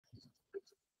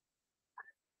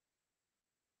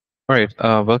All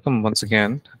right, welcome once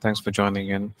again. Thanks for joining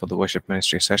in for the worship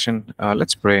ministry session.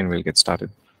 Let's pray and we'll get started.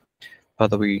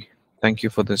 Father, we thank you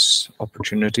for this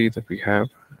opportunity that we have,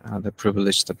 the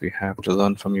privilege that we have to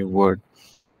learn from your word.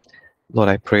 Lord,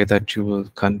 I pray that you will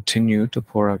continue to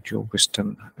pour out your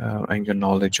wisdom and your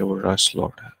knowledge over us,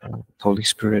 Lord. Holy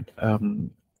Spirit, the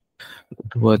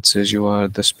word says you are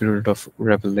the spirit of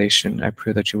revelation. I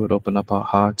pray that you would open up our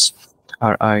hearts,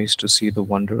 our eyes to see the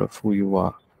wonder of who you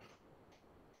are.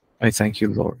 I thank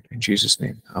you, Lord. In Jesus'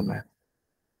 name, amen.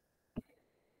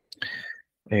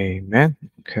 Amen.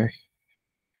 Okay.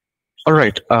 All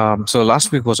right. So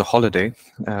last week was a holiday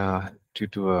due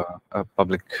to a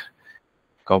public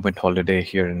government holiday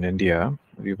here in India.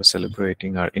 We were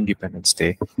celebrating our Independence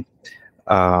Day.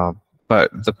 Uh, but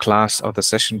the class or the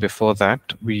session before that,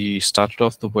 we started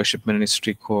off the worship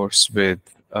ministry course with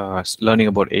learning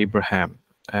about Abraham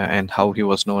and how he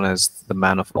was known as the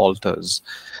man of altars.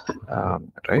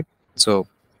 Right. So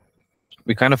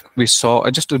we saw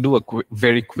just to do a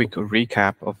very quick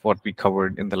recap of what we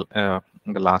covered in the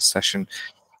last session.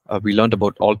 We learned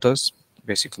about altars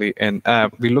basically, and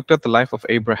we looked at the life of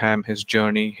Abraham, his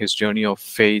journey of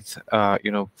faith,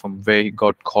 from where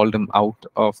God called him out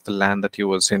of the land that he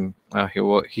was in.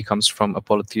 He comes from a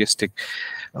polytheistic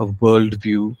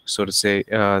worldview, so to say.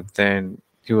 Then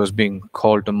he was being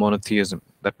called to monotheism.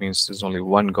 That means there's only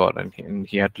one God, and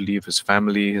he had to leave his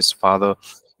family, his father,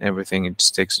 everything.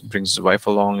 It brings his wife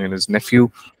along and his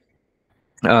nephew.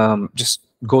 Just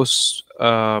goes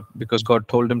because God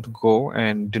told him to go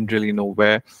and didn't really know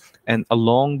where. And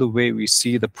along the way, we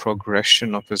see the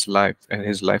progression of his life and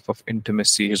his life of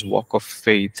intimacy, his walk of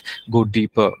faith, go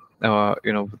deeper,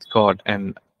 with God.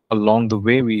 And along the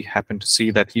way, we happen to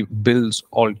see that he builds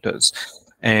altars,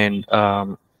 and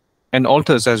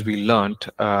altars, as we learned,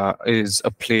 is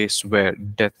a place where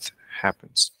death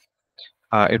happens.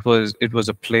 It was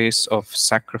a place of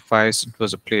sacrifice. It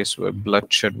was a place where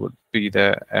bloodshed would be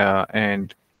there,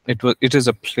 and it is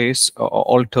a place,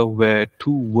 altar, where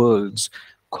two worlds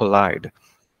collide.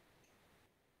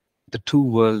 The two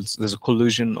worlds. There's a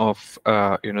collision of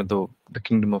the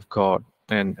kingdom of God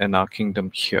and our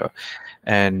kingdom here,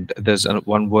 and there's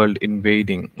one world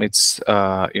invading. It's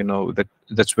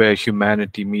that's where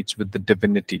humanity meets with the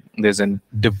divinity. There's a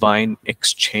divine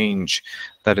exchange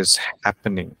that is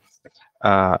happening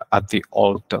at the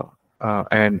altar.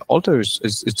 And altar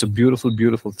it's a beautiful,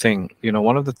 beautiful thing.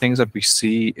 One of the things that we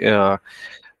see,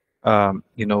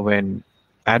 when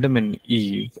Adam and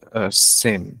Eve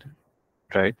sinned,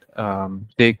 right?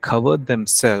 They covered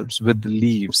themselves with the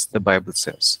leaves, the Bible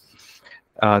says.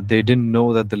 They didn't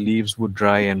know that the leaves would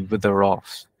dry and wither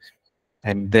off.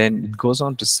 And then it goes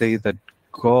on to say that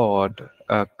God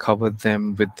covered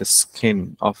them with the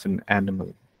skin of an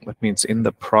animal. That means in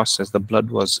the process, the blood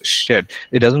was shed.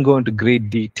 It doesn't go into great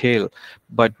detail,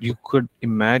 but you could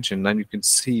imagine and you can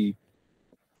see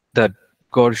that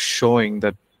God is showing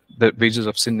that the wages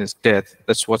of sin is death.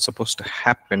 That's what's supposed to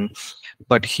happen.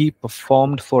 But he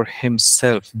performed for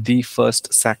himself the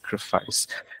first sacrifice.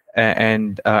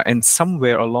 And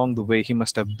somewhere along the way, he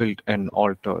must have built an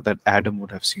altar that Adam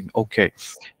would have seen. Okay.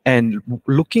 And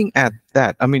looking at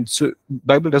that, I mean, so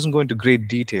Bible doesn't go into great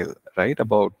detail, right,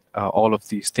 about all of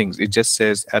these things. It just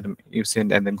says Adam, Eve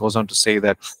sinned, and then goes on to say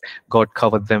that God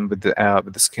covered them with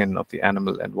the skin of the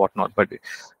animal and whatnot.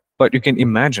 But you can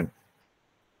imagine,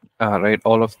 right,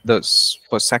 all of this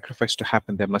for sacrifice to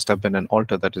happen, there must have been an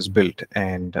altar that is built,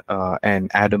 and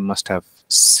Adam must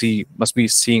be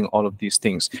seeing all of these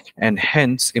things, and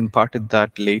hence imparted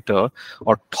that later,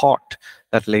 or taught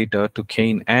that later, to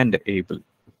Cain and Abel.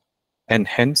 And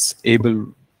hence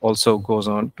Abel also goes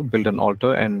on to build an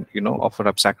altar and offer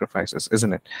up sacrifices,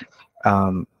 isn't it?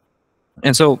 And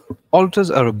so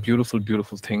altars are a beautiful,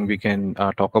 beautiful thing. We can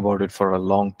talk about it for a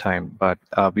long time, but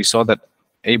we saw that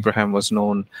Abraham was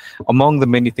known, among the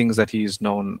many things that he is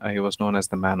known, he was known as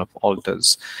the man of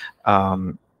altars.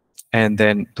 And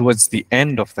then towards the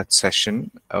end of that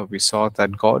session, we saw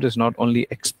that God is not only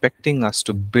expecting us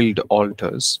to build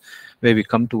altars where we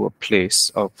come to a place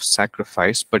of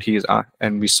sacrifice, but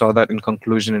and we saw that in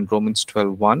conclusion in Romans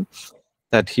 12:1,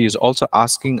 that he is also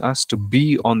asking us to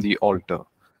be on the altar.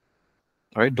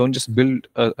 All right, don't just build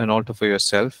an altar for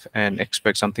yourself and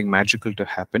expect something magical to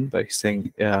happen by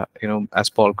saying, as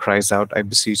Paul cries out,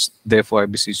 therefore I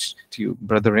beseech to you,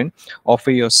 brethren,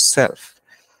 offer yourself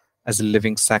as a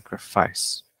living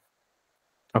sacrifice.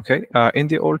 Okay, in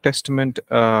the Old Testament,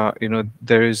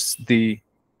 there is the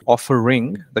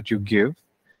offering that you give,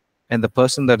 and the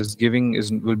person that is giving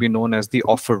will be known as the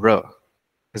offerer,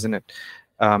 isn't it?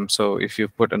 So if you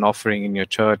put an offering in your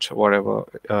church or whatever,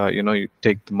 you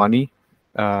take the money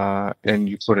and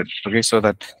you put it, okay, so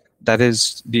that That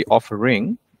is the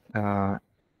offering,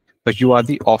 but you are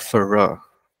the offerer.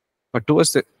 But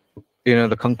towards the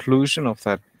the conclusion of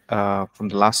that, from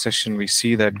the last session, we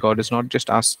see that God is not just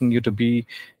asking you to be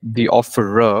the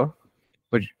offerer,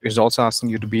 but is also asking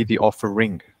you to be the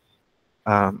offering.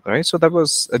 Right. So that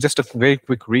was just a very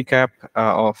quick recap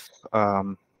of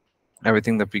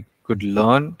everything that we could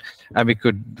learn, and we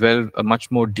could dwell much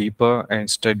more deeper and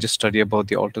just study about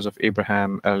the altars of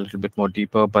Abraham a little bit more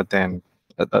deeper. But then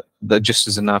that just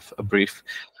is enough. A brief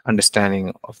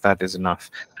understanding of that is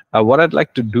enough. What I'd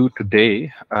like to do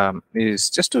today is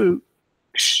just to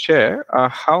share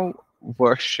how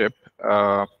worship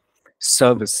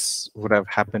service would have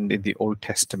happened in the Old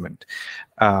Testament.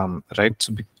 Right.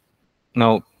 So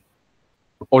now,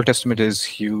 Old Testament is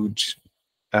huge.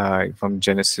 From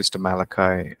Genesis to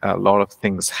Malachi, a lot of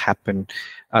things happen.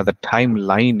 The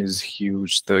timeline is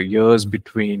huge. The years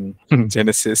between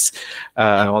Genesis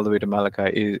and all the way to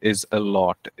Malachi is a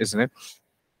lot, isn't it?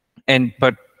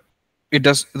 But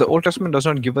the Old Testament does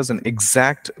not give us an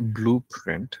exact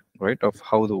blueprint, right, of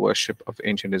how the worship of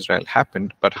ancient Israel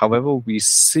happened. But however, we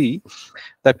see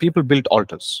that people built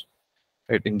altars.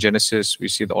 Right? In Genesis, we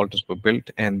see the altars were built,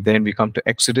 and then we come to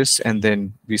Exodus, and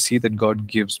then we see that God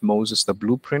gives Moses the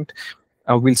blueprint.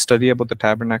 We'll study about the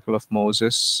tabernacle of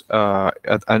Moses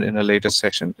in a later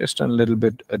session, just a little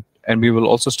bit, and we will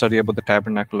also study about the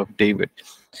tabernacle of David,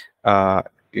 a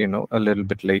little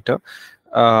bit later.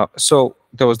 So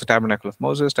there was the tabernacle of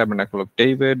Moses, tabernacle of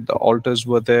David, the altars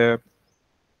were there.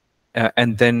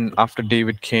 And then after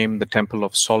David came the Temple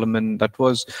of Solomon. That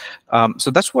was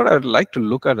so that's what I'd like to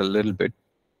look at a little bit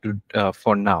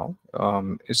for now,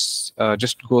 is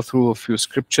just go through a few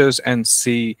scriptures and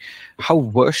see how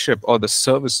worship or the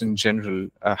service in general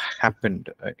happened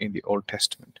in the Old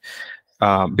Testament.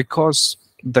 Because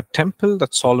the temple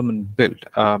that Solomon built,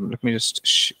 let me just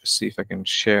see if I can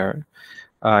share.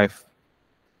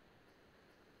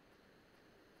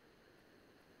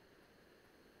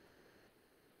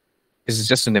 This is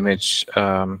just an image.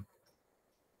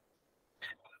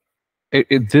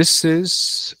 This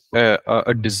is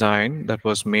a design that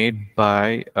was made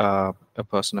by a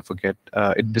person, I forget.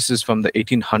 This is from the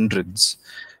 1800s,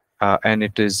 and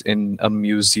it is in a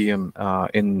museum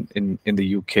in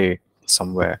the UK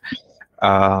somewhere.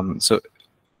 And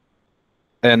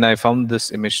I found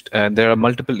this image, and there are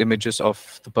multiple images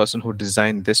of the person who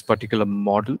designed this particular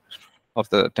model of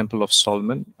the Temple of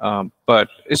Solomon. But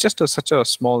it's just such a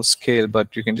small scale,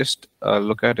 but you can just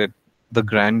look at it, the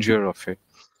grandeur of it.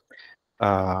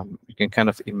 You can kind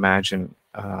of imagine,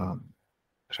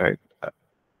 right?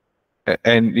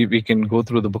 And we can go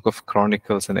through the book of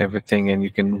Chronicles and everything, and you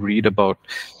can read about,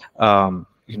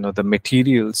 the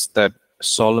materials that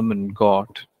Solomon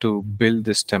got to build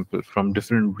this temple from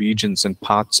different regions and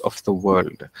parts of the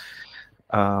world.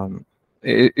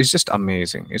 It's just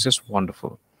amazing. It's just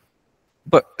wonderful.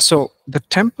 But so the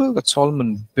temple that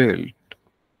Solomon built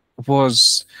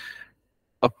was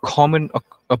a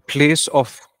place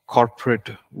of corporate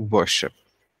worship.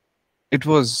 It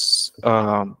was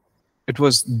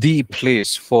the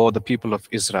place for the people of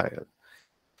Israel.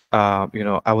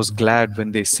 I was glad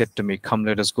when they said to me, "Come,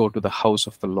 let us go to the house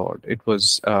of the Lord." It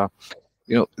was,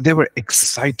 they were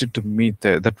excited to meet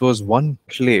there. That was one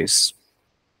place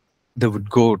they would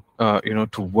go,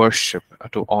 to worship,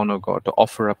 to honor God, to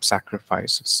offer up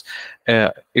sacrifices.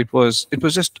 It was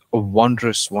just a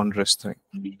wondrous thing,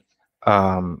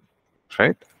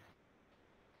 right?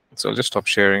 So I'll just stop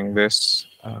sharing this.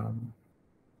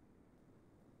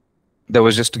 That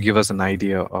was just to give us an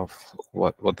idea of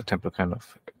what the temple kind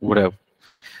of would have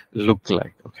looked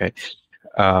like. Okay.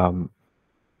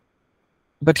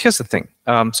 But here's the thing.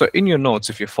 So in your notes,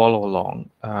 if you follow along,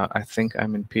 I think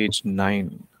I'm in page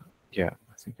 9. Yeah,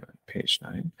 I think I'm on page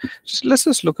 9. Let's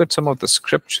just look at some of the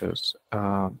scriptures.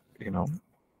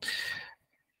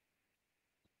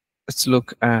 Let's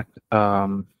look at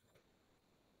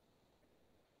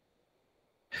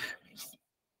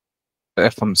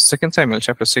from 2 Samuel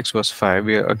chapter 6 verse 5.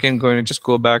 We are again going to just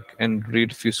go back and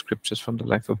read a few scriptures from the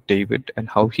life of David and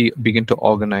how he began to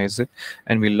organize it,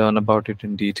 and we'll learn about it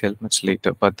in detail much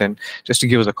later. But then just to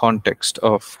give us a context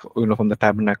of, from the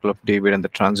tabernacle of David and the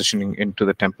transitioning into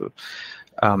the temple.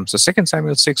 So 2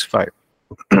 Samuel 6:5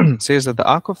 says that the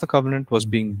Ark of the Covenant was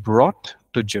being brought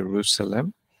to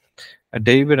Jerusalem.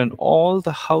 David and all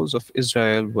the house of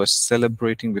Israel were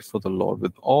celebrating before the Lord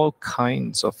with all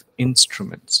kinds of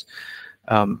instruments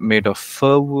made of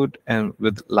fir wood and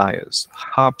with lyres,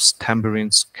 harps,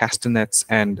 tambourines, castanets,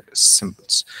 and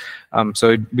cymbals.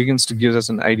 So it begins to give us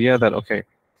an idea that, okay,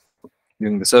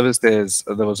 during the service, there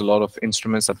was a lot of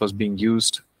instruments that was being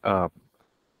used,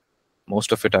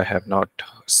 Most of it I have not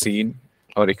seen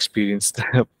or experienced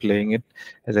playing it.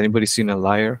 Has anybody seen a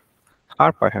lyre?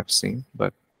 Harp I have seen,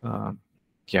 but um,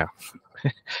 yeah.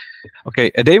 Okay,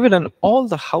 David and all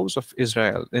the house of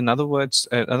Israel. In other words,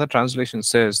 another translation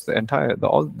says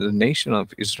all the nation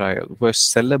of Israel were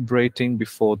celebrating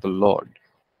before the Lord.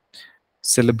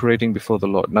 Celebrating before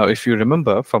the Lord. Now, if you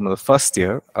remember from the first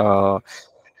year,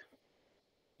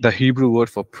 the Hebrew word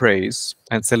for praise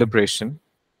and celebration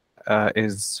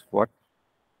is what?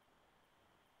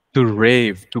 To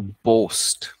rave, to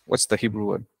boast. What's the Hebrew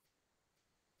word?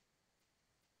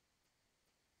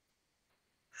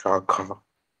 Shaka.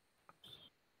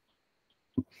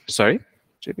 Sorry,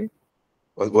 JP?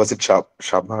 Was it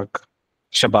Shabak?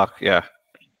 Shabak, yeah,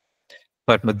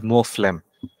 but with more phlegm.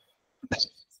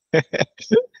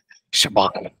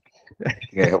 Shabak.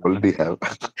 Yeah, I already have.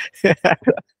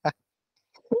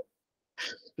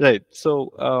 Right.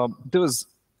 So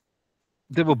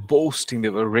they were boasting, they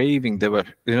were raving, they were,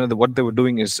 what they were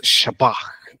doing is shabach,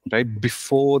 right,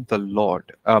 before the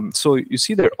Lord. So you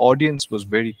see, their audience was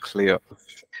very clear.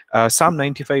 Psalm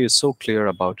 95 is so clear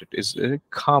about it.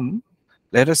 Come,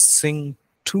 let us sing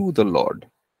to the Lord.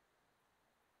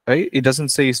 Right? It doesn't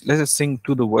say let us sing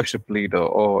to the worship leader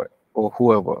or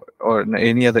whoever or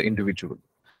any other individual.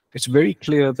 It's very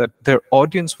clear that their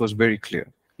audience was very clear.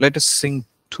 Let us sing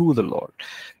to the Lord.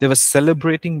 They were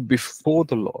celebrating before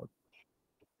the Lord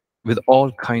with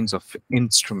all kinds of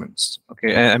instruments.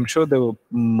 Okay, and I'm sure there were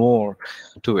more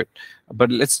to it,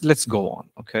 but let's go on.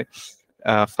 Okay,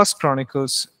 First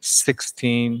Chronicles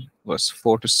 16 verse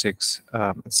 4 to 6,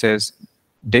 it says,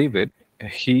 David,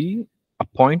 he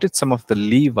appointed some of the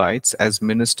Levites as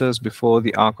ministers before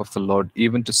the ark of the Lord,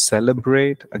 even to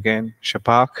celebrate again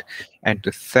Shabbat and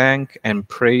to thank and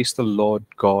praise the Lord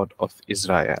God of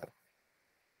Israel.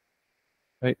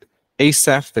 Right?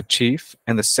 Asaph the chief,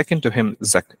 and the second to him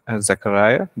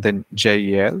Zechariah, then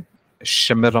Jael,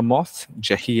 Shemiramoth,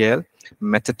 Jehiel,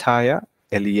 Mattithiah,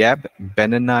 Eliab,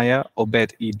 Benaniah,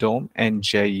 Obed-Edom, and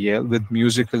Jael with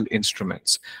musical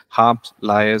instruments, harps,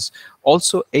 lyres.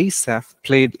 Also Asaph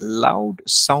played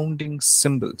loud-sounding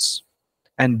cymbals,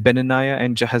 and Benaniah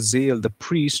and Jahaziel the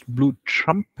priest blew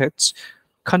trumpets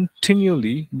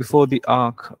continually before the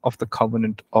ark of the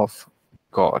covenant of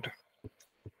God.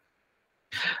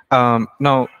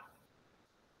 Now,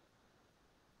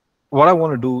 what I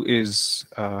want to do is,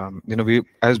 I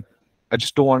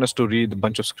just don't want us to read a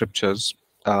bunch of scriptures,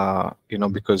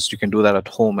 because you can do that at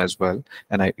home as well,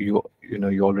 and you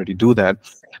already do that.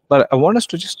 But I want us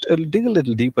to just dig a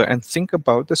little deeper and think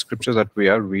about the scriptures that we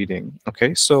are reading.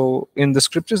 Okay, so in the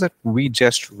scriptures that we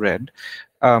just read,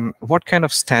 what kind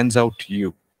of stands out to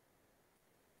you?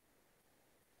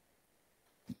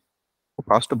 Oh,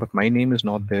 Pastor, but my name is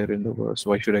not there in the verse.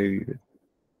 Why should I read it?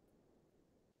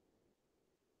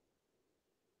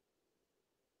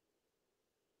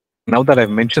 Now that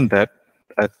I've mentioned that,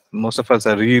 most of us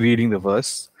are rereading the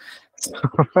verse.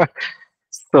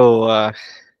 So I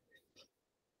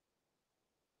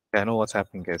know what's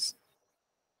happening, guys.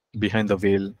 Behind the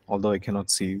veil, although I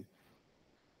cannot see you.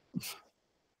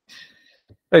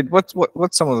 Right. What's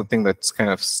some of the thing that's kind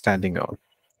of standing out?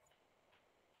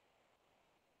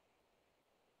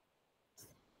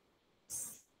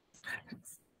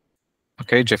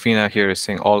 Okay, Jeffina here is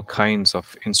saying all kinds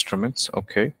of instruments.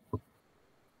 Okay.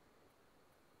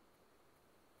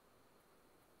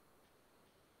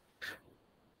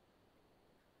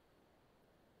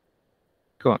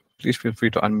 Go on. Please feel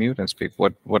free to unmute and speak.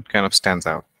 What kind of stands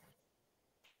out?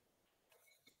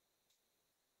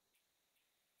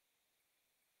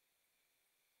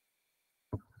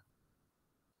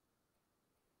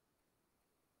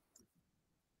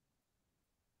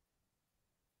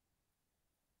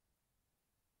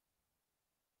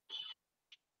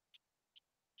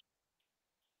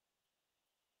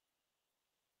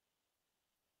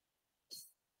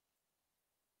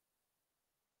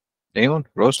 Anyone?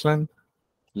 Rosalind,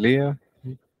 Leah,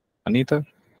 Anita,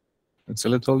 and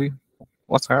Silatoli?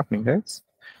 What's happening, guys?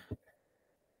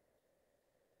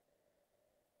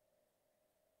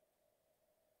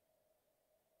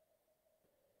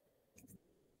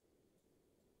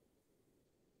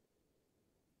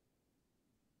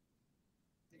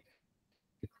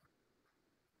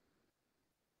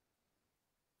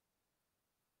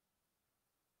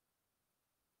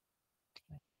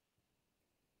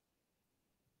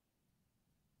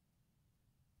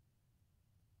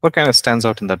 What kind of stands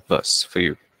out in that verse for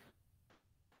you?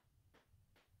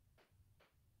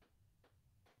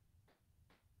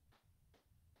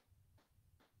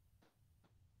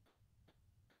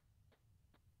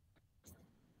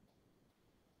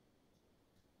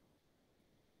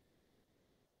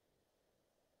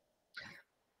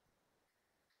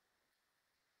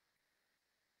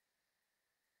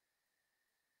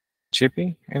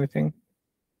 JP, anything?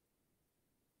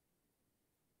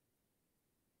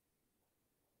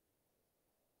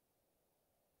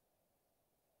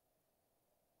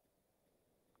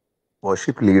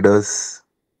 Worship leaders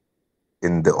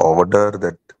in the order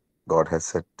that God has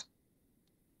set.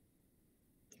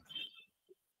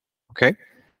 Okay.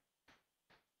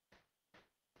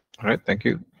 All right. Thank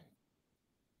you.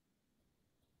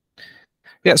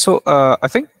 Yeah. So I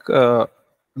think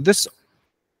this,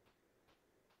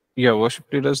 yeah, worship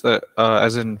leaders, the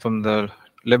as in from the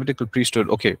Levitical priesthood.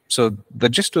 Okay. So the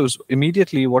gist is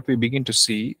immediately what we begin to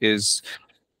see is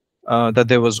that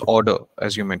there was order,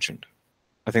 as you mentioned.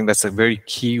 I think that's a very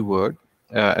key word.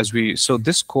 So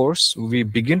this course, we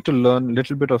begin to learn a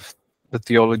little bit of the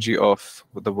theology of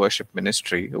the worship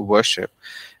ministry, worship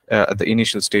at the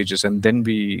initial stages, and then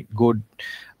we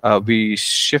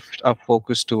shift our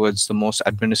focus towards the most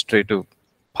administrative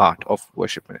part of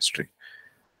worship ministry.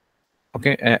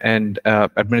 Okay, and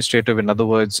administrative, in other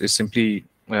words, is simply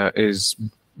is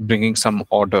bringing some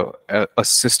order, a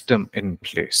system in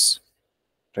place,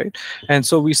 right? And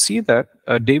so we see that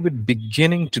David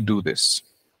beginning to do this.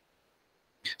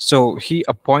 So he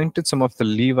appointed some of the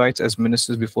Levites as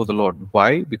ministers before the Lord.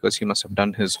 Why? Because he must have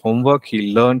done his homework.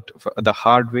 He learned the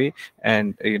hard way,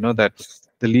 and you know that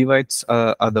the Levites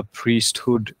are the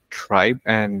priesthood tribe,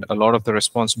 and a lot of the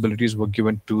responsibilities were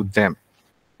given to them,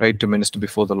 right, to minister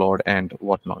before the Lord and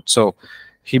whatnot. So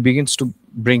he begins to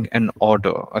bring an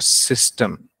order, a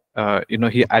system.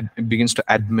 Begins to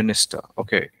administer.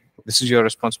 Okay, this is your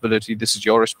responsibility. This is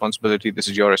your responsibility. This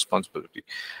is your responsibility.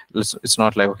 It's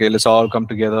not like, okay, let's all come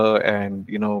together and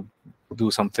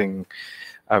do something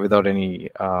without any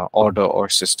order or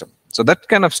system. So that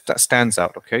kind of stands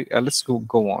out. Okay, let's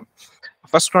go on.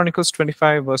 First Chronicles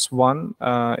 25 verse 1,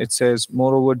 it says,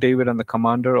 "Moreover, David and the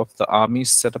commander of the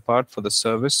armies set apart for the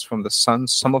service from the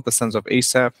sons, some of the sons of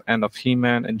Asaph and of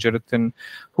Heman and Jeduthun,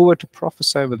 who were to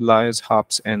prophesy with lyres,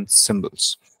 harps, and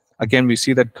cymbals." Again, we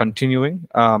see that continuing.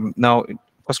 Now, in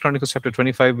First Chronicles chapter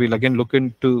 25, we'll again look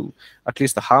into at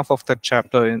least the half of that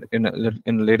chapter in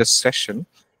a later session.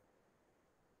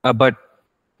 But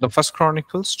the First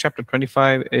Chronicles chapter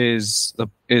 25 is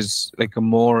like a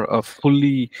more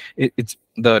fully, it's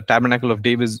the tabernacle of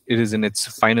David. It is in its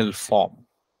final form.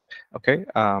 Okay,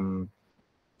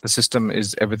 the system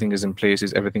is, everything is in place,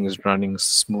 is everything is running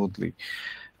smoothly.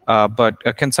 But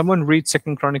can someone read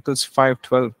Second Chronicles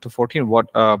 5:12-14?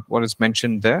 What is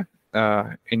mentioned there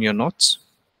in your notes?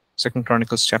 Second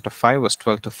Chronicles chapter 5 verse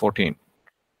 12-14.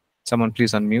 Someone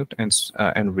please unmute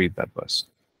and read that verse.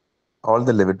 All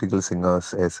the Levitical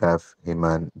singers, Asaph,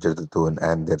 Heman, Jeduthun,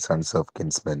 and their sons of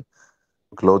kinsmen,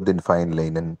 clothed in fine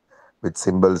linen, with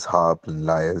cymbals, harp, and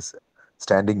lyres,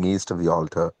 standing east of the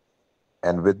altar,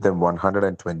 and with them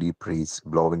 120 priests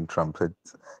blowing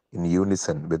trumpets in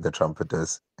unison with the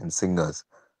trumpeters and singers,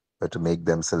 were to make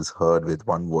themselves heard with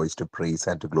one voice to praise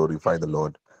and to glorify the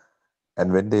Lord.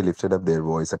 And when they lifted up their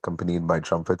voice, accompanied by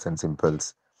trumpets and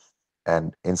cymbals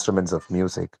and instruments of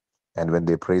music, and when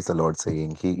they praised the Lord,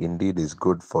 saying, He indeed is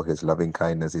good, for his loving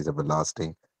kindness is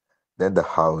everlasting, then the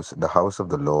house of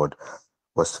the Lord,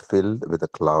 was filled with a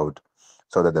cloud,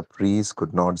 so that the priests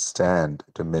could not stand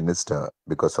to minister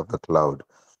because of the cloud,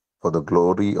 for the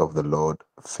glory of the Lord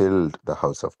filled the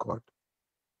house of God.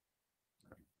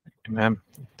 Amen.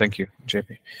 Thank you,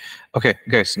 JP. Okay,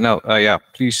 guys. Now, yeah,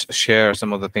 please share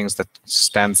some of the things that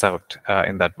stands out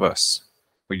in that verse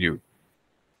for you.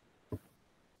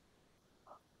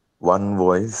 One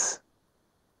voice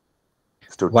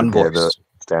stood One together, voice.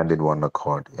 stand in one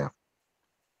accord. Yeah.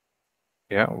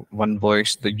 Yeah, one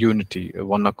voice, the unity,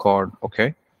 one accord.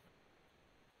 Okay,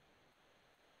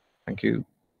 thank you.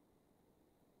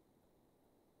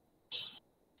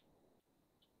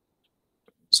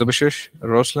 Subhashish,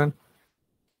 Rosalind.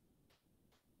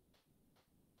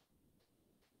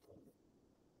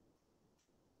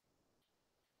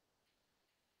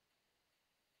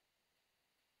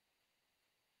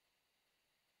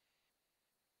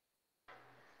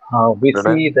 We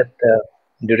Pranay? see that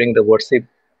during the worship,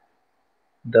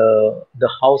 the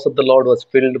house of the Lord was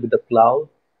filled with the cloud,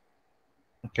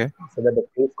 Okay. so that the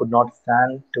priest could not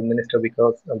stand to minister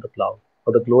because of the cloud.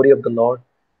 For the glory of the Lord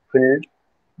filled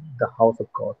the house of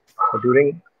God. So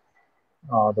during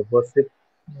the worship,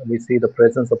 we see the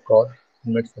presence of God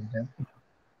in midst of them.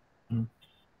 Mm.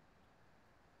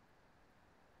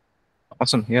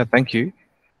 Awesome. Yeah, thank you.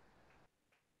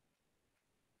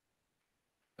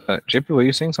 JP, were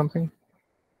you saying something?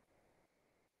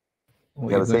 What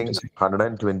were Yeah, I you was going to saying say?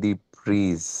 120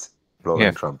 priests Yeah,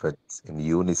 blowing trumpets in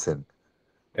unison.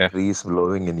 yeah, Priests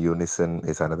blowing in unison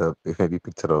is another maybe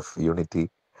picture of unity.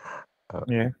 Uh,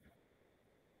 yeah.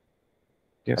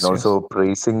 And Yes, yes. also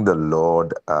praising the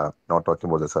Lord, not talking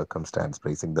about the circumstance,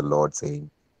 praising the Lord, saying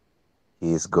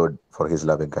He is good, for His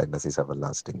loving kindness is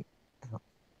everlasting.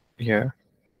 Yeah.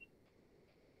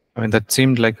 I mean, that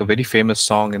seemed like a very famous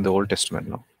song in the Old Testament,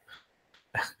 no?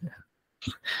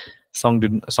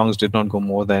 Songs did not go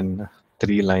more than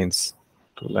 3 lines,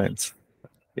 2 lines.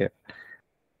 Yeah.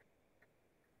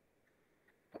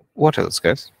 What else,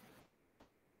 guys?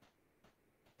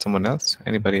 Someone else?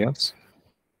 Anybody else?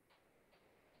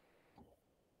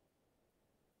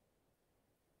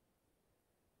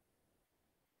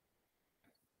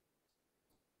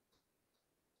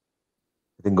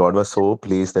 I think God was so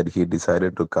pleased that He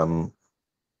decided to come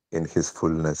in His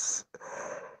fullness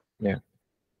Yeah.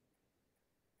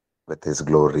 with His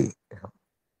glory.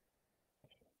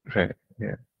 Right.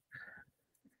 Yeah.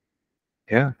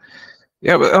 Yeah.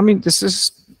 Yeah. But I mean, this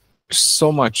is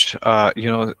so much.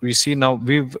 We see now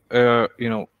we've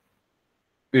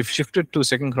shifted to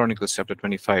Second Chronicles chapter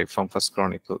 25 from First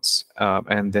Chronicles,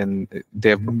 and then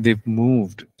they've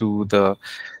moved to the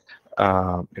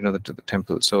to the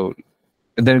temple. So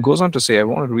and then it goes on to say, I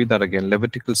want to read that again.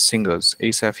 Levitical singers,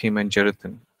 Asaph, Heman,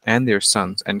 Jeduthun, and their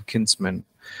sons and kinsmen.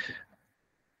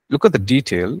 Look at the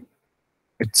detail.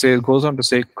 Goes on to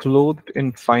say, clothed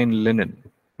in fine linen.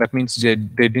 That means they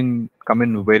didn't come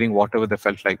in wearing whatever they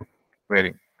felt like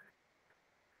wearing,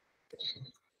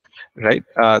 right?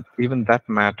 Even that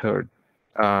mattered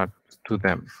to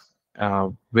them,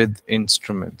 with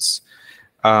instruments.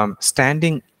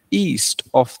 Standing east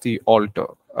of the altar.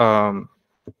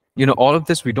 All of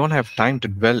this we don't have time to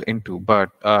dwell into, but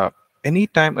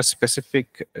anytime a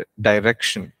specific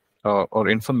direction or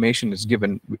information is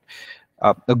given,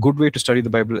 a good way to study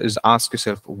the Bible is ask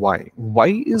yourself why.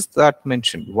 Why is that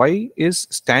mentioned? Why is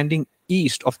standing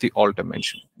east of the altar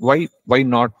mentioned? Why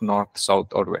not north, south,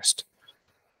 or west?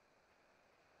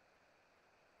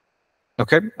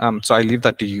 Okay, so I leave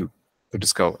that to you to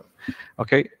discover.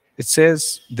 Okay, it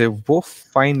says they wore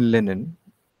fine linen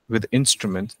with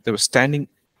instruments. They were standing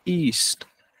east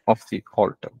of the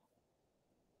altar,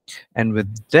 and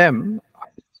with them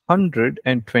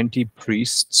 120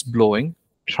 priests blowing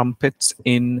trumpets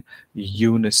in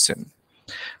unison.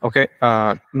 Okay,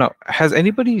 now has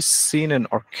anybody seen an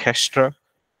orchestra?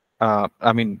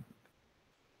 I mean,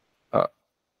 uh,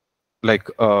 like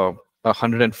a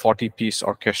 140-piece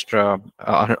orchestra,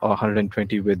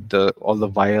 120 with all the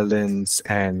violins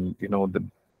and the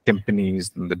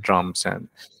timpanis and the drums. And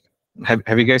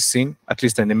have you guys seen at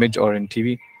least an image or in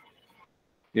TV?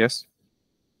 Yes,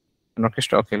 an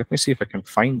orchestra. Okay, let me see if I can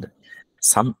find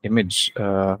some image,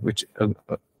 which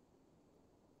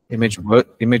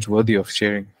image worthy of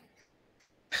sharing.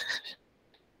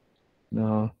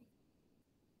 No.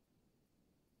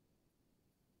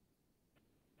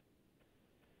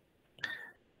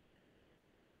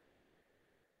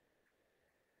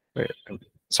 Wait,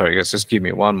 sorry, guys, just give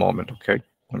me one moment, okay?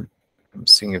 I'm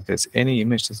seeing if there's any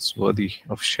image that's worthy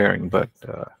of sharing, but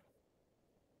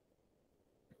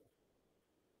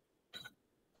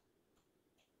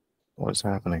what's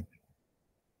happening?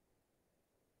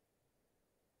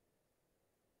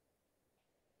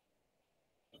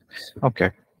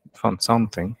 Okay, found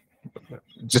something.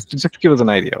 Just give us an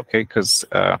idea, okay? Because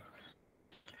all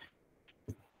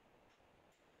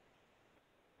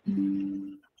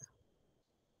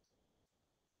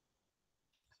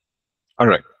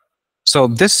right. So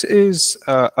this is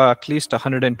at least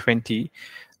 120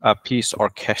 piece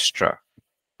orchestra,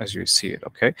 as you see it.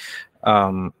 Okay.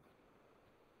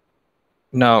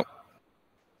 Now,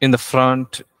 in the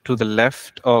front, to the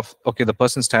left of the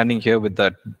person standing here with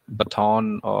that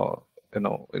baton, or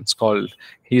it's called,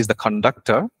 he's the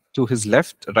conductor. To his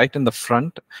left, right in the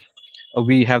front,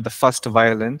 we have the first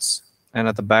violins, and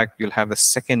at the back you'll have the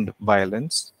second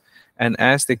violins, and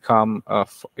as they come,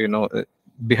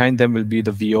 behind them will be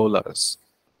the violas,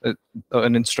 uh,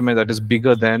 an instrument that is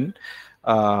bigger than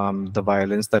the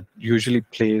violins, that usually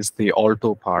plays the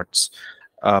alto parts,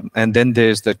 and then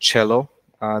there's the cello,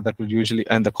 that will usually,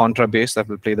 and the contrabass that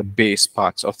will play the bass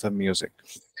parts of the music.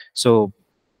 So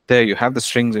there you have the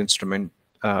strings instrument,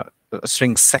 a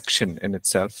string section in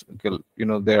itself.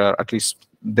 There are at least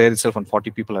there itself, and 40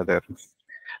 people are there.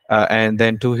 And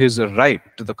then to his right,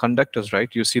 to the conductor's right,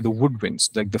 you see the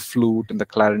woodwinds, like the flute and the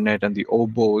clarinet and the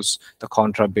oboes, the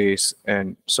contrabass.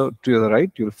 And so to the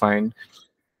right, you'll find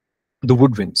the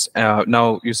woodwinds.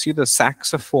 Now you see the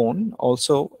saxophone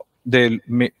also. They're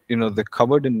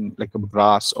covered in like a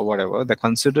brass or whatever. They're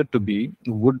considered to be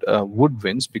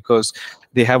woodwinds because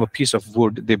they have a piece of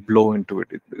wood they blow into it.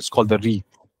 It's called the reed.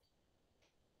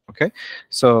 Okay,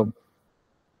 so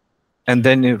And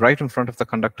then right in front of the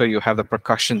conductor, you have the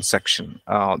percussion section,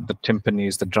 the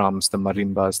timpanis, the drums, the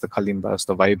marimbas, the kalimbas,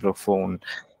 the vibraphone,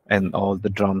 and all the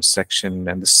drums section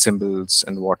and the cymbals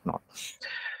and whatnot.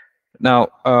 Now,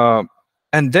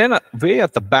 and then way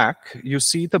at the back, you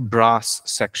see the brass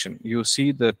section. You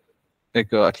see the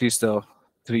at least the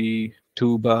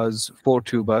four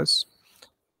tubas,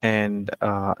 and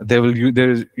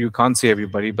you can't see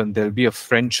everybody, but there'll be a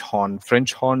French horn.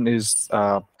 French horn is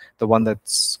the one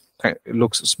that's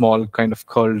looks small, kind of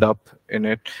curled up in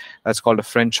it. That's called a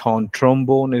French horn.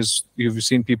 Trombone is, you've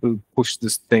seen people push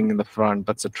this thing in the front.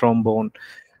 That's a trombone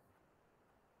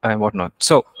and whatnot.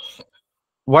 So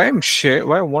why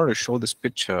I wanted to show this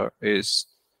picture is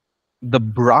the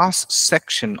brass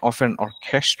section of an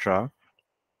orchestra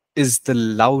is the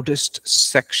loudest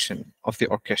section of the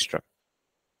orchestra.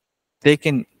 They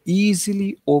can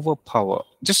easily overpower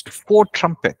just four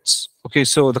trumpets. Okay,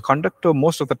 so the conductor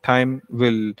most of the time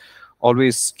will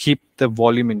always keep the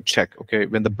volume in check. Okay,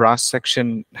 when the brass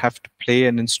section have to play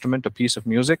an instrument, a piece of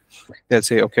music, they'll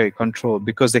say, okay, control,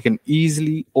 because they can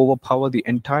easily overpower the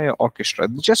entire orchestra.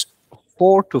 Just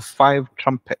 4 to 5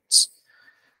 trumpets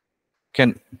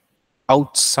can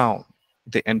outsound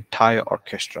the entire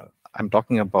orchestra. I'm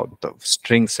talking about the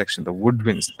string section, the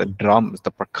woodwinds, the drums,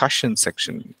 the percussion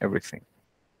section, everything.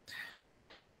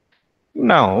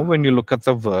 Now, when you look at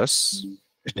the verse,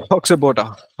 it talks about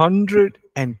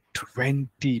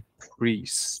 120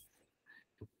 priests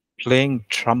playing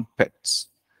trumpets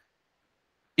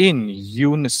in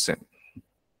unison.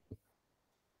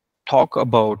 Talk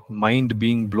about mind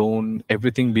being blown,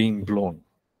 everything being blown,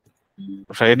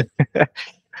 right?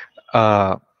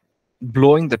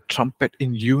 Blowing the trumpet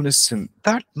in unison.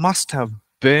 That must have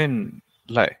been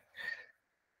like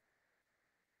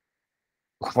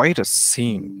quite a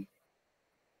scene.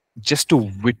 Just to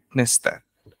witness that,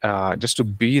 just to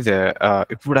be there,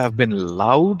 it would have been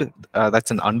loud.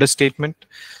 That's an understatement.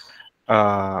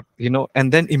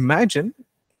 And then imagine,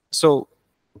 so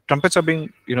trumpets are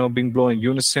being blown in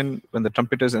unison when the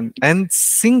trumpeters and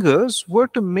singers were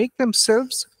to make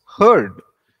themselves heard.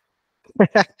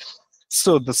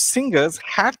 So the singers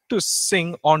had to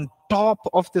sing on top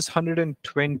of this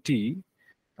 120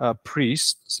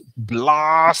 priests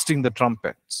blasting the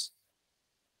trumpets.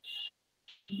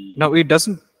 Now, it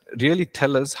doesn't really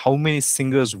tell us how many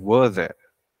singers were there,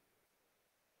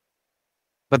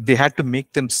 but they had to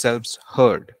make themselves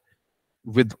heard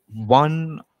with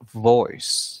one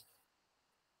voice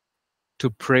to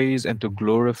praise and to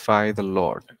glorify the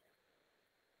Lord.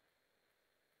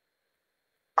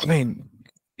 I mean,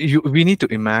 we need to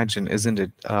imagine, isn't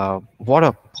it? What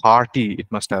a party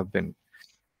it must have been.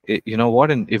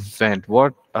 What an event.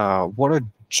 What a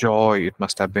joy it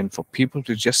must have been for people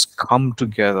to just come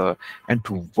together and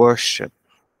to worship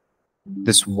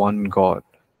this one God.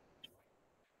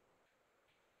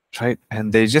 Right?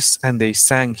 And they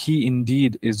sang, "He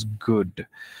indeed is good,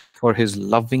 for his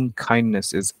loving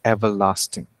kindness is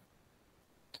everlasting."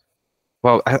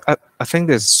 Well, I think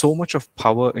there's so much of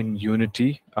power in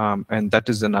unity, and that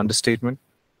is an understatement.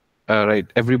 Right?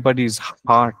 Everybody's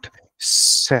heart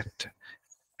set,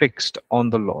 fixed on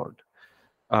the Lord.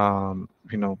 Um,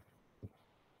 you know,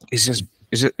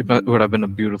 it would have been a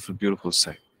beautiful, beautiful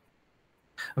sight.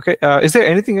 Okay, is there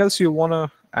anything else you want to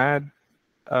add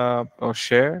or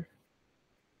share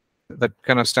that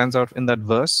kind of stands out in that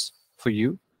verse for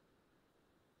you?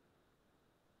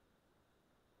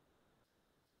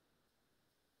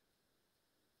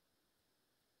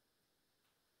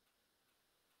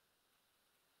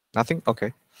 Nothing?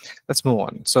 Okay, let's move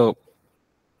on. So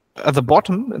at the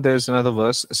bottom, there's another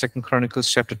verse, 2 Chronicles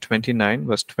chapter 29,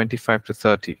 verse 25 to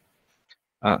 30.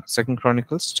 2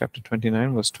 Chronicles chapter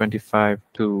 29, verse 25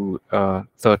 to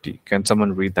 30. Can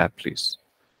someone read that, please?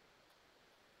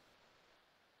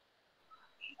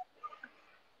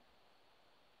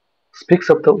 Speaks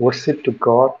of the worship to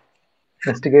God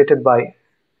instigated by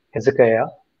Hezekiah.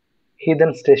 He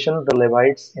then stationed the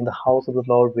Levites in the house of the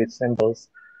Lord with cymbals,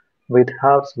 with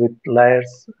harps, with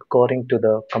lyres, according to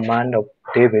the command of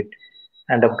David,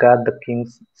 and of Gad the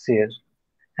king's seer,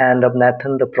 and of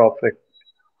Nathan the prophet.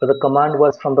 For the command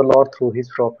was from the Lord through his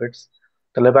prophets.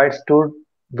 The Levites stood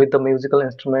with the musical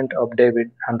instrument of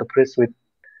David, and the priests with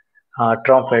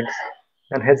trumpets.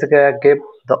 Then Hezekiah gave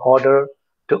the order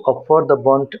to offer the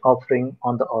burnt offering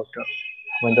on the altar.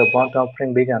 When the burnt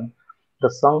offering began, the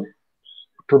song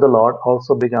to the Lord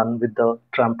also began with the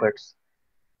trumpets,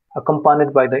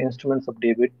 accompanied by the instruments of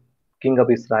David, king of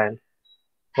Israel.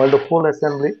 While the whole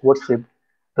assembly worshipped,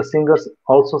 the singers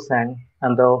also sang,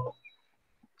 and the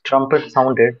trumpet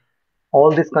sounded.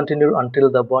 All this continued until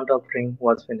the burnt offering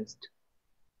was finished.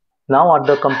 Now at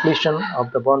the completion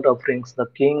of the burnt offerings, the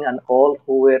king and all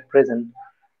who were present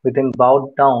with him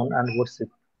bowed down and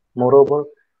worshipped. Moreover,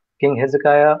 King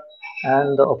Hezekiah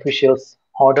and the officials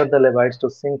ordered the Levites to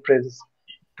sing praises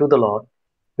to the Lord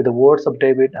with the words of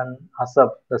David and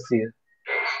Asaph the seer.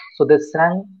 So they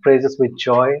sang praises with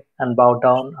joy and bowed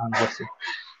down and worshipped.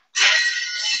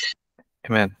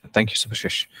 Amen. Thank you,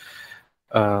 Subhashish.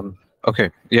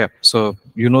 Okay, yeah. So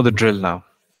you know the drill now.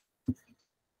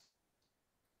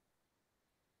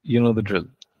 You know the drill.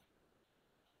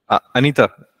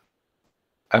 Anita,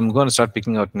 I'm going to start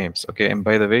picking out names. Okay, and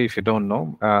by the way, if you don't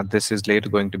know, this is later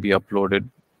going to be uploaded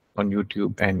on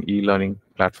YouTube and e-learning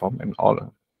platform and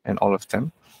all of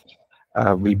them.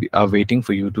 We are waiting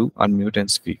for you to unmute and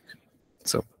speak.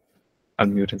 So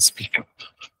unmute and speak.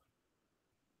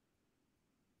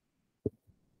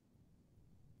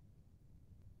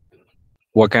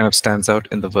 What kind of stands out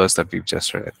in the verse that we've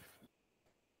just read?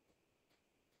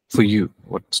 For you,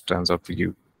 what stands out for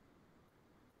you?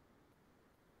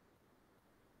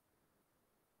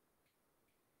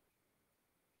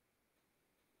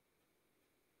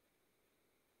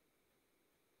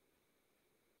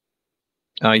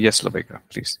 Yes, Labeka,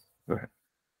 please go ahead.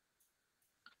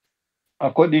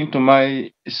 According to my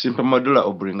simple modular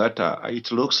oblongata,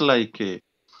 it looks like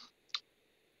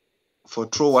for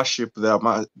true worship,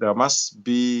 there must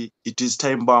be, it is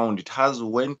time bound. It has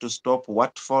when to stop,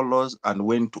 what follows, and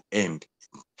when to end.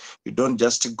 You don't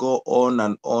just go on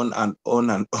and on and on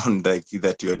and on like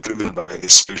that. You are driven by the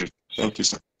Spirit. Thank you,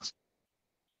 sir.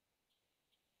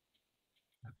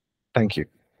 Thank you.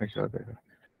 Thank you, Labeka.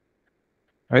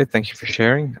 All right, thank you for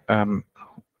sharing.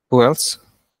 Who else?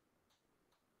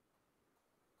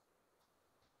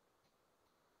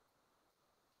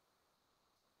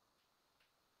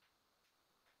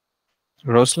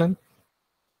 Rosalind,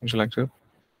 would you like to?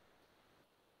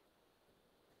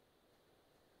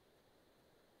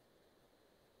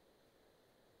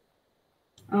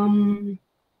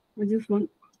 I just want,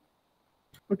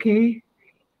 okay.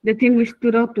 The thing which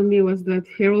stood out to me was that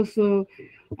here also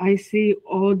I see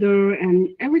order and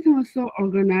everything was so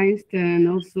organized, and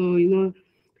also,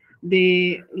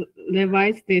 the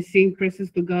Levites, they sing praises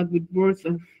to God with words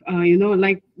of,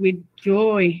 like with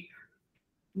joy.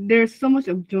 There's so much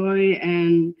of joy,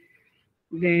 and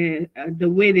the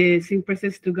way they sing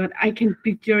praises to God, I can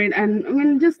picture it. And I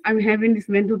mean, just I'm having this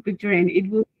mental picture, and it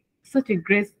will such a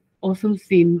great, awesome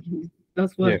scene.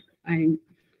 That's what I'm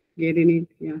getting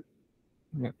it.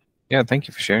 Yeah. Thank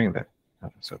you for sharing that.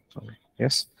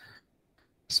 Yes.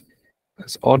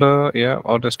 It's order. Yeah,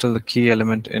 order is still the key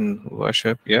element in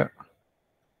worship. Yeah.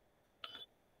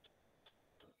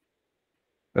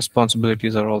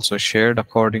 Responsibilities are also shared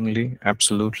accordingly.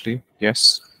 Absolutely.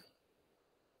 Yes.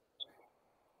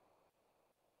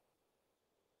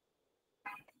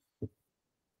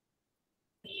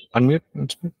 Unmute and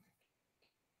speak.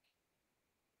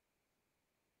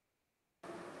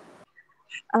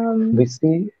 We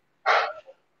see.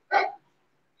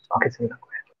 Okay, so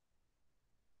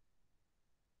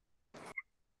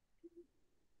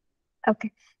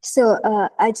Okay, so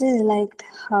I just liked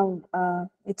how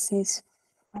it says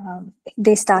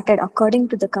they started according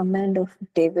to the command of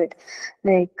David.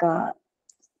 Like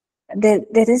there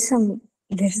is some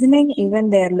listening, even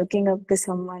they're looking up to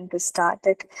someone to start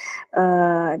it.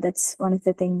 That's one of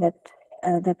the things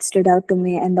that stood out to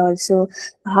me. And also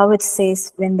how it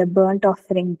says when the burnt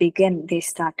offering began, they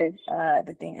started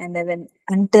the thing, and then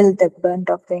until the burnt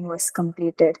offering was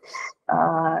completed,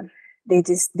 they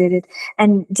just did it.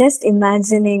 And just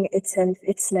imagining itself,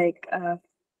 it's like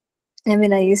I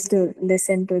mean, I used to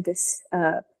listen to this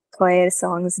choir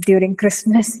songs during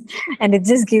Christmas, and it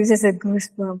just gives us a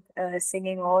goosebump,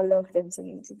 singing all of them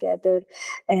singing together,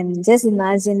 and just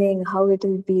imagining how it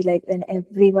will be like when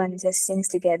everyone just sings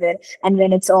together, and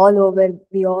when it's all over,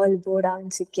 we all go down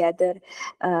together.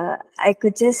 I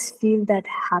could just feel that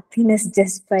happiness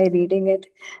just by reading it.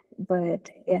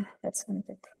 But yeah, that's one of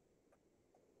it.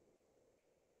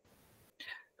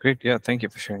 Great. Yeah. Thank you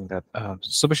for sharing that.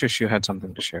 Subhashish, you had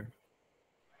something to share.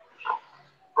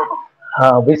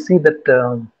 we see that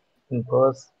in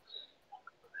verse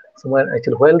somewhere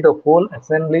actually while the whole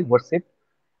assembly worshipped,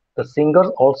 the singers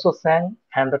also sang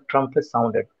and the trumpet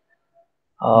sounded.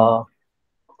 Uh,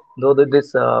 though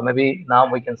this maybe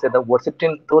now we can say the worship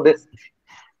team though this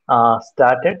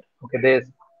started, okay, they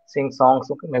sing songs,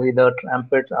 okay, maybe the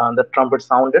trumpet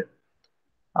sounded,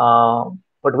 uh,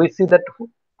 but we see that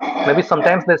maybe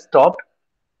sometimes they stopped,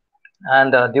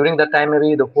 and during that time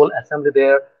maybe the whole assembly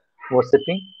there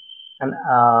worshiping, and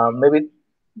maybe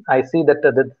I see that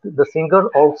the singer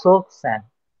also sang.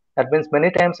 That means many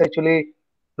times actually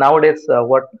nowadays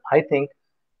what I think,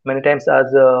 Many times,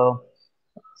 as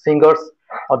singers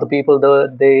or the people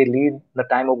they lead the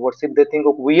time of worship, they think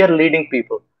we are leading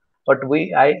people. But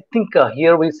I think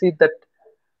here we see that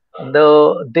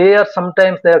they are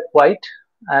sometimes they are quiet,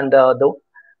 and the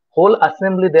whole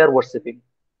assembly they are worshiping,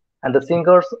 and the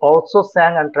singers also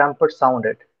sang and trumpet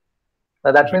sounded.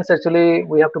 That Right. means actually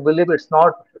we have to believe it's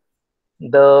not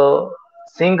the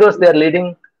singers they are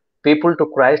leading people to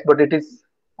Christ, but it is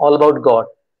all about God's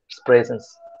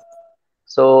presence.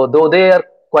 So though they are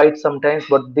quiet sometimes,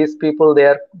 but these people they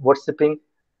are worshiping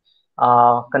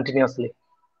continuously,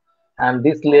 and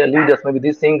these leaders, maybe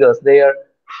these singers, they are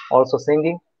also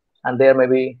singing, and they are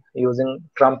maybe using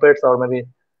trumpets or maybe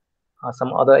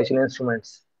some other Asian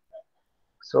instruments.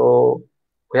 So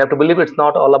we have to believe it's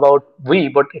not all about we,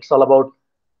 but it's all about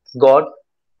God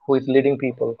who is leading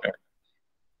people.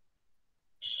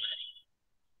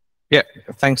 Yeah,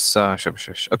 thanks,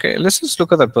 Shubhashish. Okay, let's just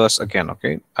look at that verse again.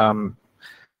 Okay,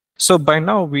 so by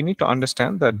now we need to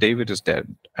understand that David is dead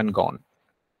and gone.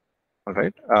 All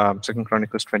right, Second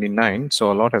Chronicles 29.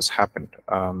 So a lot has happened.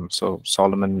 So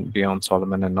Solomon, beyond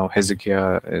Solomon, and now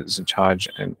Hezekiah is in charge,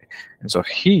 and so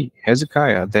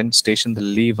Hezekiah, then stationed the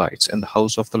Levites in the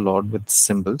house of the Lord with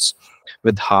cymbals,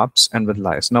 with harps, and with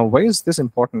lyres. Now, why is this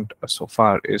important so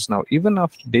far? Is now even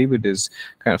after David is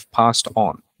kind of passed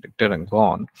on, dead and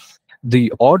gone,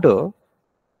 the order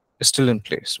is still in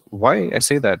place. Why I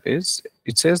say that is,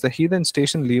 it says the heathen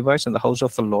stationed Levites in the house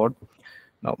of the Lord.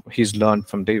 Now he's learned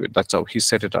from David. That's how he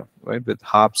set it up, right? With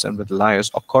harps and with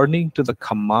lyres, according to the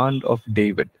command of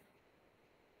David,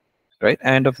 right?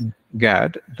 And of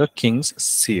Gad, the king's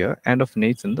seer, and of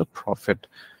Nathan the prophet.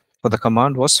 For the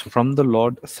command was from the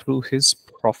Lord through his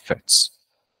prophets.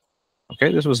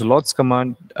 Okay, this was the Lord's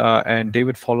command, and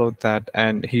David followed that,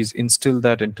 and he's instilled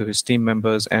that into his team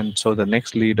members, and so the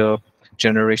next leader,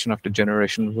 generation after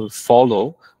generation, will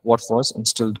follow what was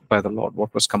instilled by the Lord,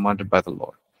 what was commanded by the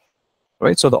Lord,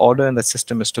 right? So the order and the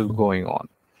system is still going on.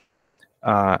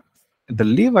 The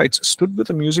Levites stood with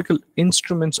the musical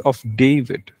instruments of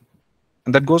David,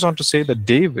 and that goes on to say that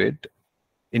David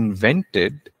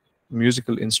invented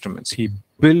musical instruments. He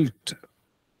built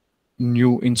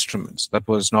new instruments that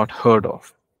was not heard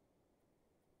of,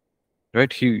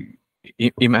 right?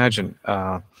 Imagine,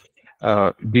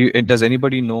 does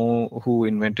anybody know who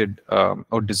invented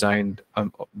or designed,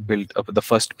 built the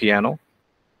first piano?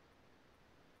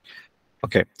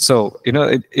 Okay, so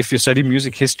if you study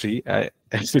music history,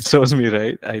 it shows me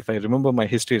right. If I remember my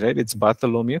history right, it's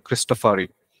Bartolomeo Cristofori.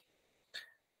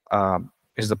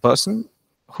 Is the person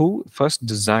who first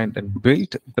designed and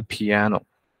built the piano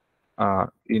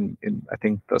in I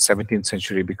think the 17th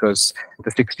century, because the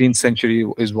 16th century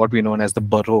is what we know as the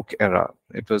Baroque era.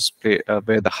 It was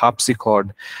where the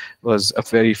harpsichord was a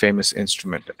very famous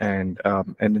instrument, and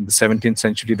in the 17th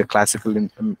century, the classical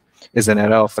is an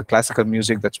era of the classical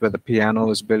music. That's where the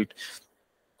piano is built.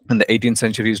 And the 18th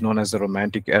century is known as the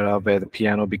Romantic era, where the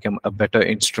piano became a better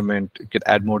instrument. You could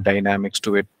add more dynamics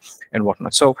to it and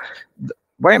whatnot. So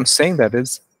why I'm saying that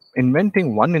is,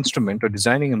 inventing one instrument or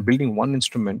designing and building one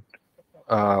instrument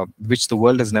which the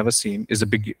world has never seen is a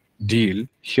big deal.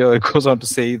 Here it goes on to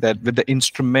say that with the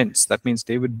instruments, that means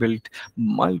David built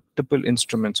multiple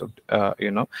instruments of,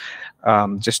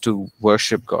 just to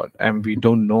worship God. And we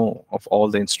don't know of all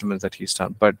the instruments that he's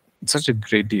done, but it's such a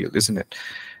great deal, isn't it?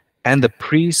 And the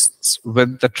priests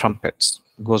with the trumpets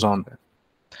goes on there.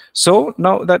 So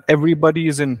now that everybody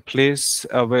is in place,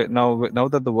 now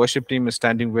that the worship team is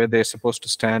standing where they're supposed to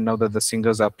stand, now that the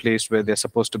singers are placed where they're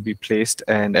supposed to be placed,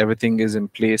 and everything is in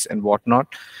place and whatnot,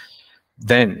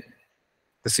 then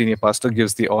the senior pastor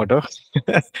gives the order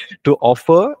to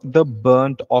offer the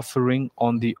burnt offering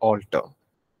on the altar.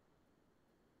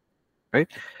 Right?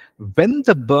 When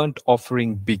the burnt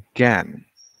offering began,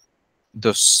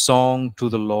 the song to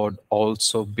the Lord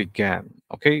also began.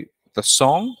 Okay, the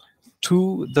song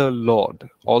to the Lord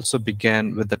also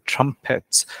began with the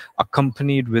trumpets,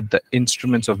 accompanied with the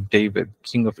instruments of David,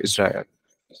 king of Israel.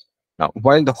 Now,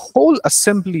 while the whole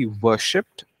assembly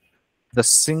worshipped, the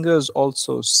singers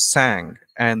also sang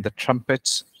and the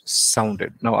trumpets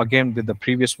sounded. Now, again, with the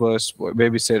previous verse where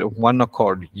we said one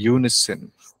accord,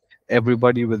 unison,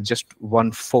 everybody with just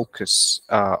one focus,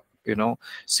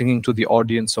 singing to the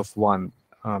audience of one.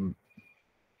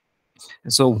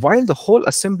 And so while the whole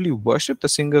assembly worshipped, the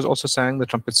singers also sang, the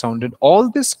trumpet sounded.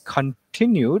 All this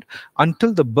continued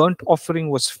until the burnt offering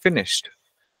was finished.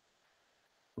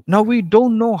 Now we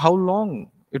don't know how long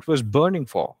it was burning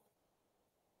for.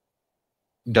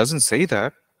 It doesn't say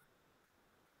that.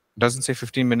 It doesn't say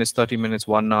 15 minutes, 30 minutes,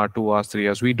 1 hour, 2 hours, 3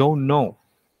 hours. We don't know.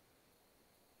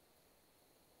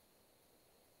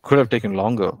 Could have taken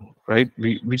longer, right?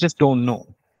 We just don't know.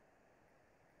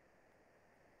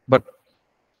 But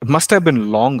it must have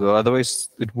been longer, otherwise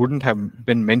it wouldn't have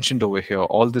been mentioned over here.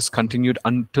 All this continued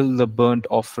until the burnt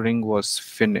offering was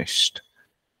finished.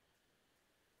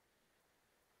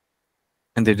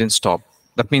 And they didn't stop.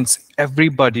 That means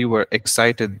everybody were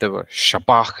excited. They were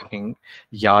shabaching,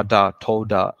 yada,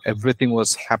 toda, everything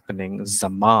was happening,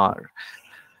 zamar.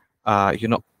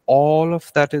 All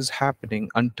of that is happening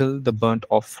until the burnt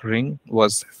offering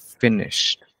was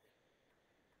finished.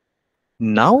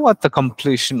 Now, at the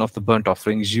completion of the burnt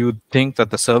offerings, you think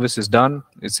that the service is done.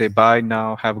 You say, bye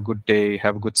now, have a good day,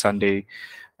 have a good Sunday,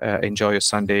 enjoy your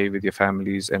Sunday with your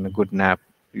families and a good nap.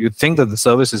 You think that the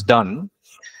service is done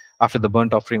after the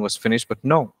burnt offering was finished, but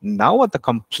no. Now, at the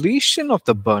completion of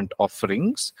the burnt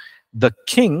offerings, the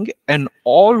king and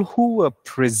all who were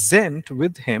present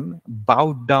with him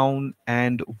bowed down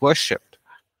and worshipped.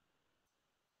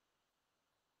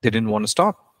 They didn't want to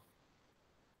stop.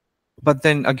 But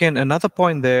then again, another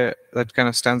point there that kind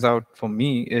of stands out for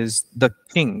me is the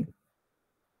king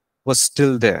was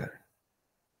still there.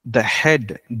 The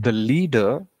head, the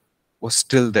leader was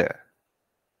still there.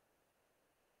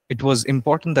 It was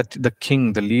important that the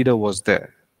king, the leader, was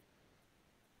there.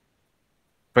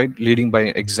 Right? Leading by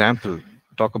example.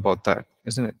 Talk about that,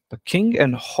 isn't it? The king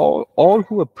and all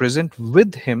who were present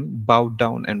with him bowed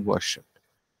down and worshipped.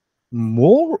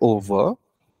 Moreover,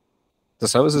 the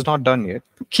service is not done yet.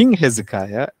 King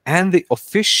Hezekiah and the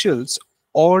officials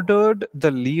ordered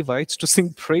the Levites to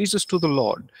sing praises to the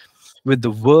Lord with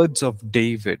the words of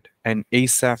David and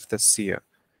Asaph the seer.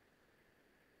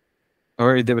 All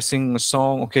right, they were singing a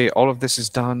song. Okay, all of this is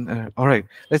done. All right,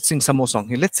 let's sing some more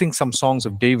songs. Let's sing some songs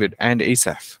of David and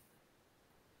Asaph.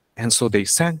 And so they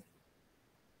sang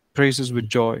praises with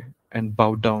joy and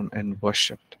bowed down and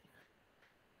worshipped.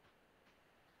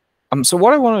 So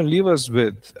what I want to leave us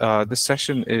with this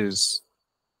session is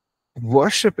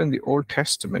worship in the Old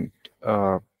Testament,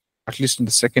 at least in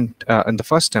the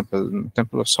first temple, in the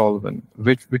Temple of Solomon,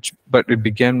 but it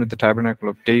began with the Tabernacle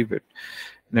of David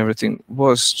and everything,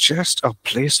 was just a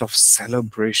place of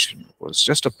celebration, was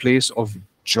just a place of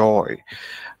joy.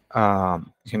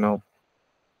 Again,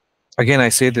 I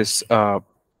say this,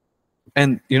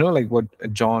 and like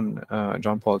what John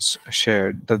Paul's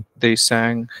shared, that they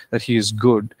sang that he is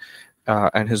good,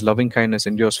 and his loving kindness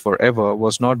endures forever,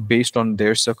 was not based on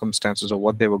their circumstances or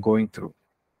what they were going through,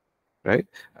 right?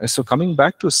 So coming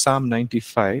back to Psalm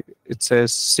 95, it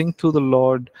says, sing to the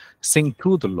Lord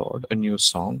a new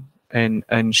song,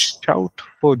 and shout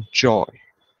for joy.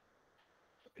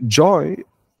 Joy.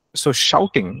 So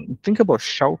shouting, think about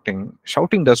shouting.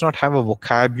 Shouting does not have a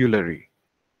vocabulary,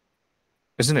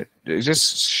 isn't it? They're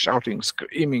just shouting,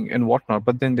 screaming, and whatnot.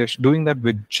 But then they're doing that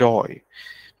with joy.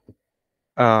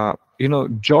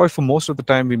 Joy, for most of the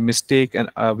time we mistake and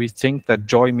we think that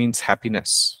joy means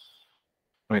happiness.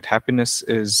 Right? Happiness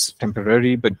is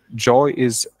temporary, but joy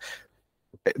is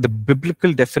the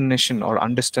biblical definition or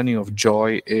understanding of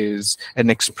joy is an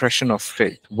expression of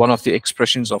faith. One of the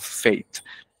expressions of faith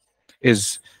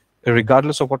is,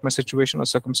 regardless of what my situation or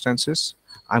circumstances,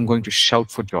 I'm going to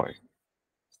shout for joy.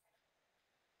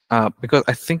 Because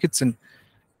I think it's in,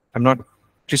 I'm not,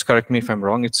 please correct me if I'm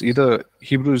wrong, it's either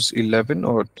Hebrews 11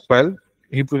 or 12.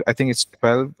 I think it's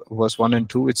 12, verse 1 and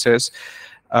 2. It says,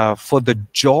 for the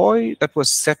joy that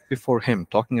was set before him,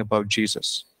 talking about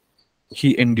Jesus,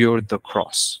 he endured the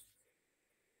cross.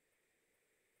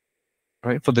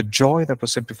 Right? For the joy that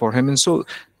was set before him. And so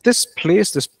this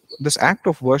place, this act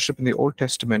of worship in the Old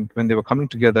Testament, when they were coming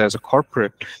together as a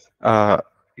corporate, it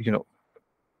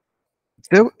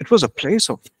was a place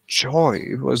of joy.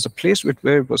 It was a place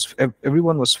where it was,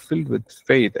 everyone was filled with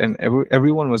faith, and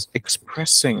everyone was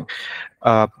expressing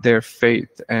their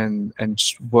faith and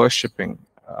just worshiping,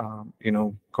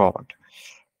 God.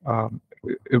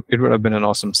 It would have been an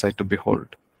awesome sight to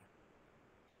behold.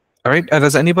 All right.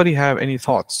 Does anybody have any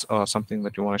thoughts or something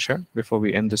that you want to share before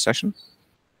we end this session?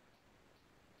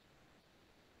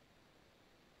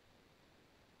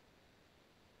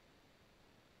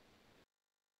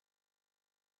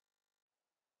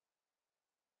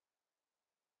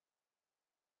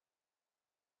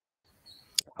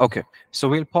 Okay, so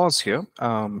we'll pause here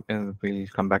and we'll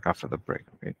come back after the break.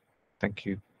 Okay, thank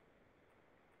you.